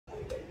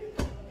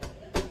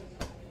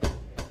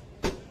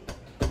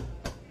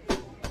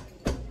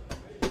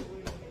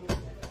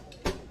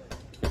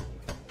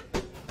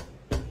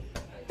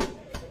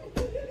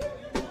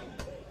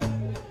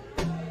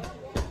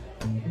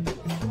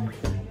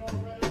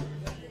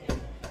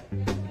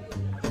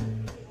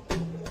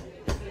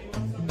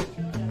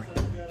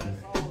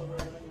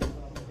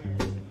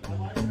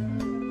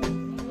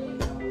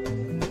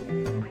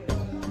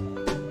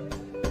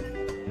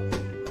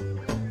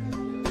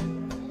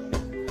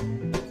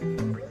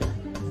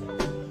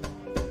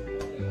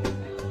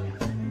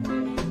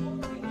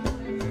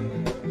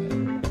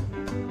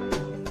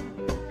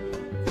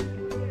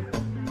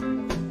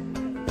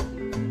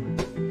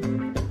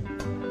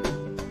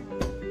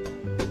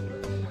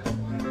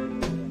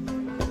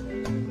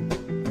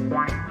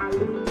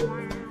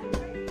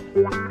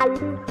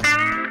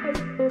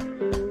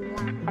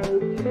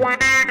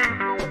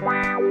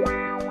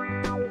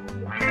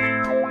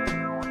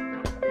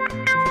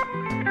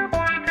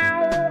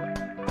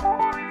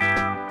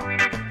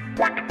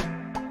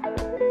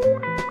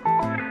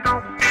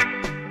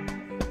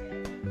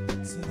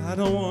I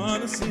don't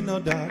wanna see no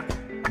dark.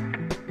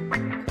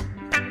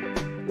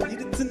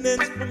 Need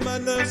attendance from my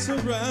nurse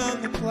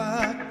around the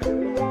clock.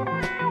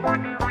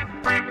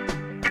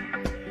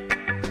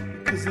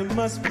 Cause there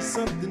must be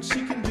something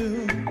she can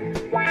do.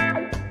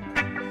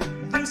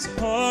 This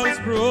heart is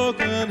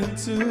broken in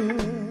two.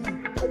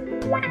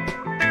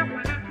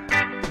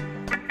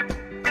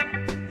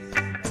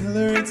 Tell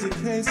her it's a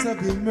case of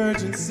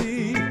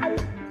emergency.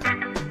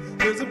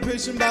 There's a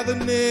patient by the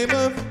name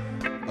of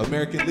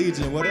American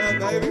Legion. What up,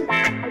 baby?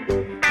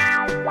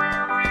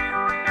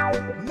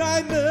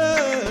 Night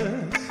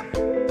nurse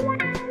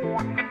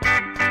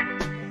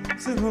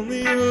said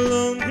only you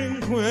alone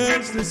can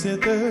quench this here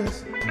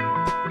thirst.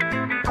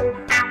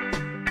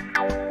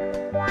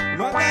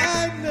 My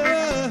night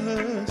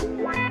nurse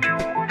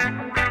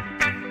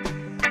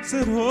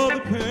said all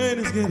the pain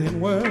is getting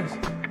worse.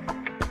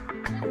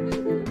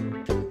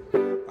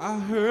 I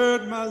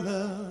heard my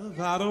love,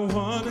 I don't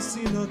wanna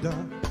see no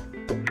dark.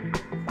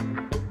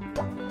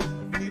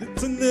 Need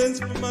attendance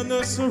from my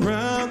nurse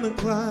around the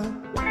clock.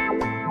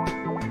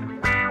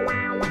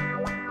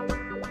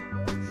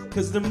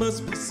 Cause there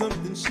must be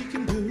something she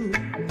can do.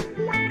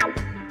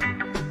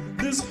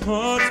 This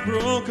heart's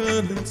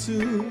broken in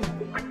two.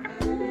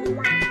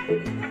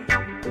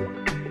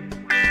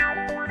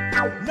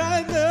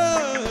 Night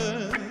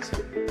nurse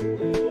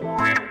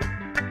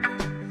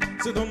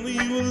said only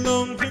you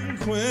alone can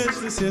quench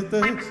this here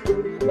thirst.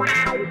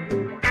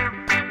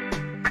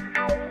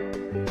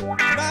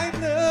 Night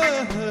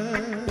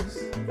nurse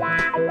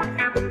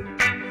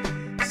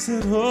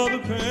said all the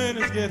pain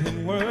is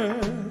getting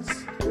worse.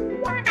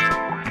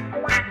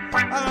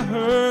 I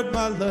heard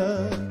my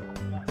love.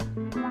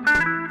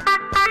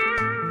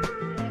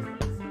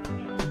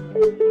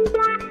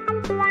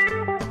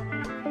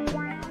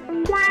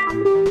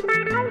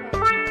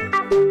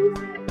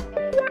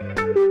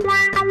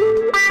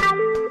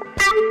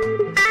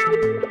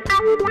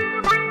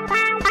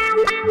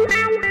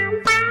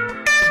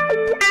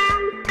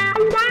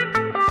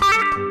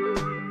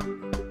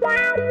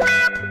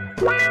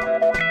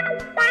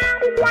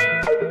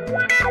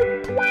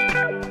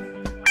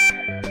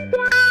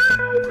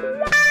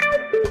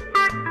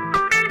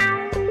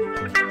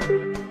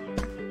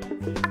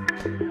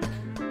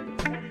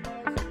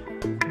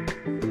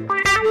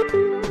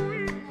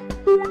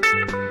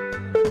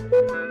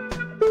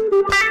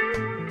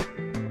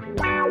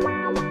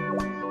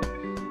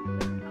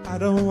 I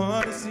don't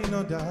wanna see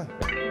no dark.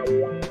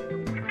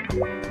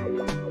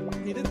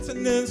 Need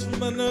attendance from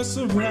my nurse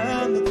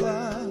around the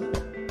clock.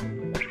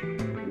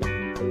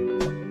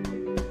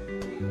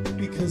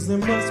 Because there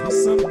must be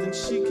something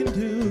she can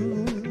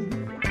do.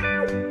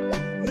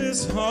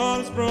 This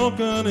heart is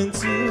broken in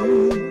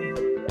two.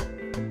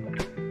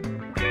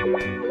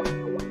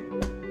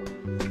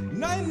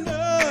 Night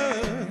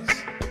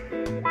nurse,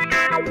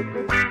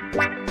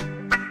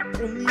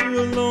 only you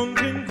alone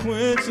can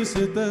quench this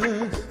here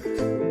thirst.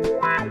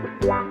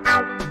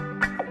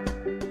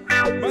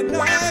 My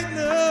night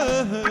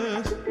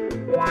nurse,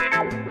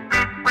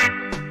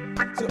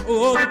 so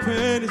all the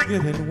pain is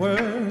getting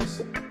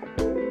worse.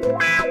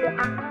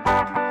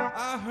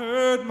 I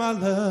heard my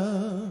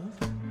love.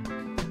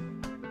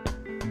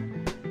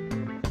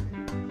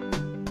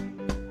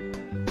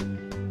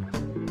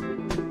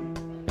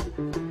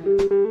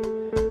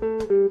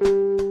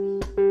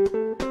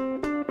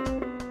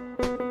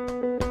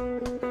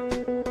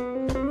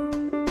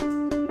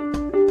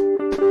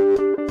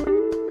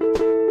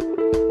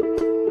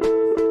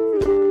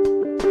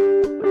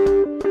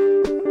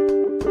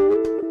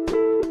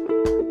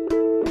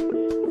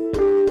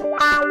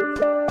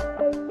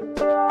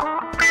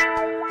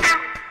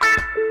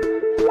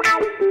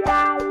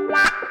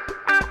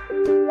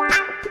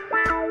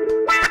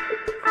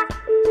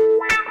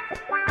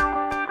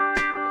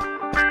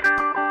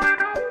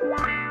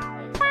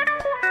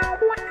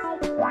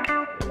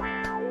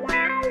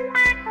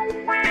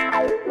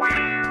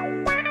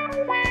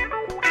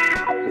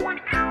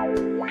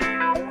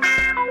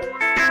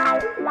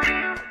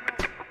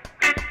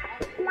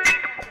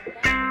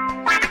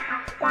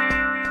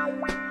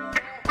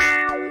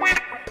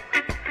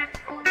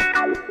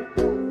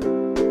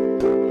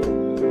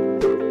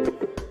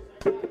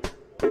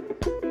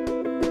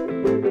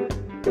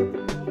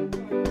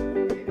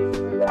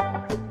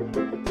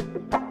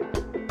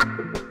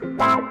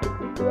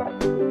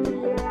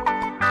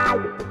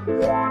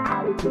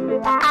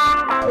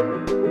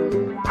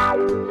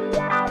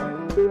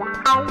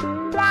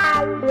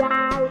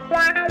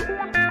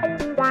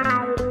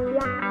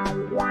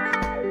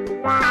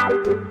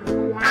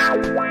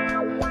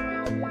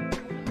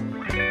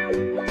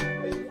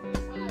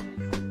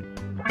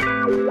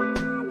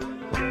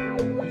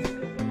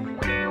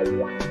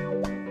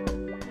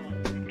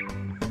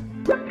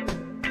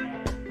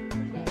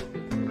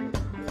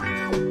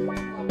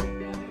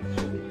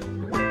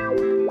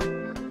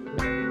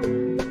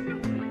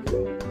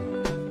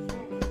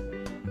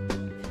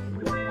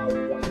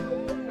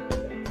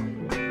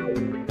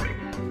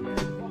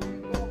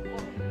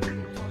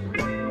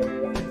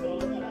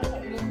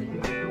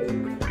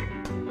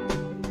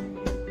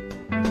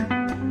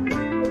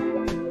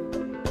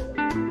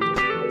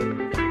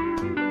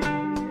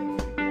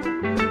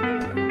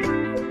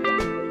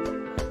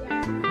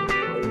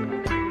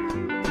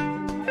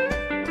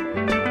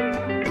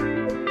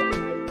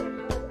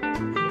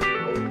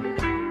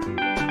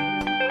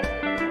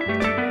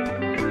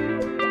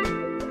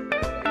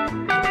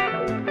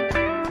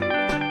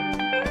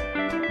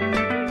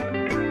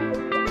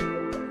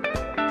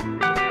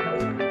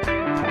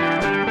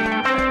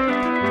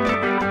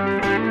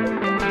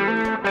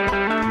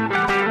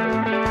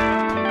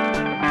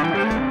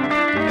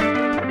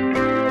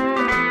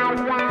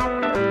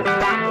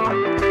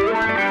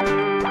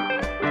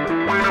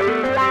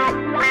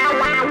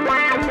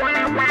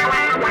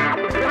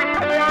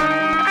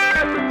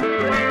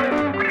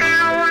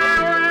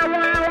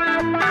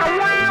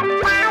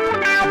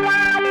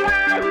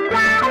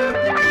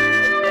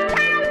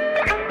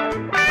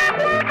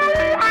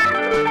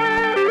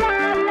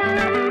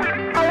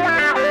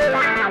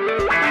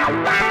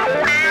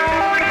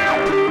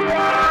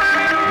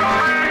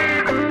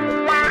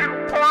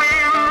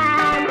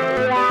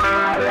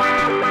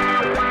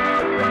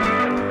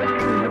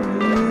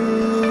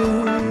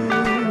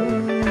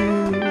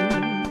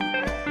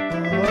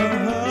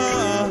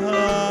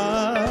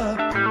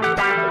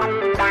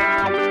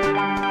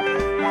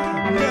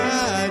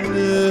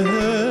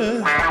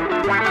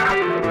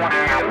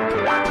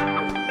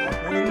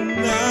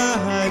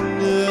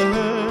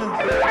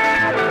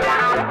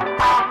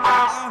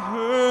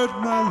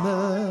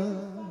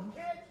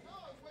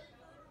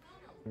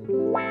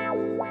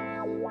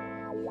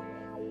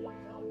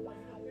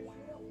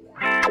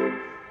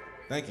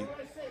 Thank you. What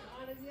do I say?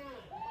 Manana,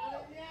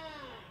 manana.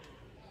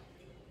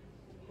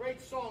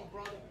 Great song,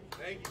 brother.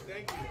 Thank you,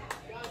 thank you.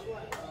 God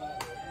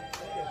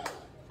bless.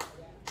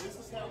 This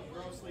is how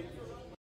grossly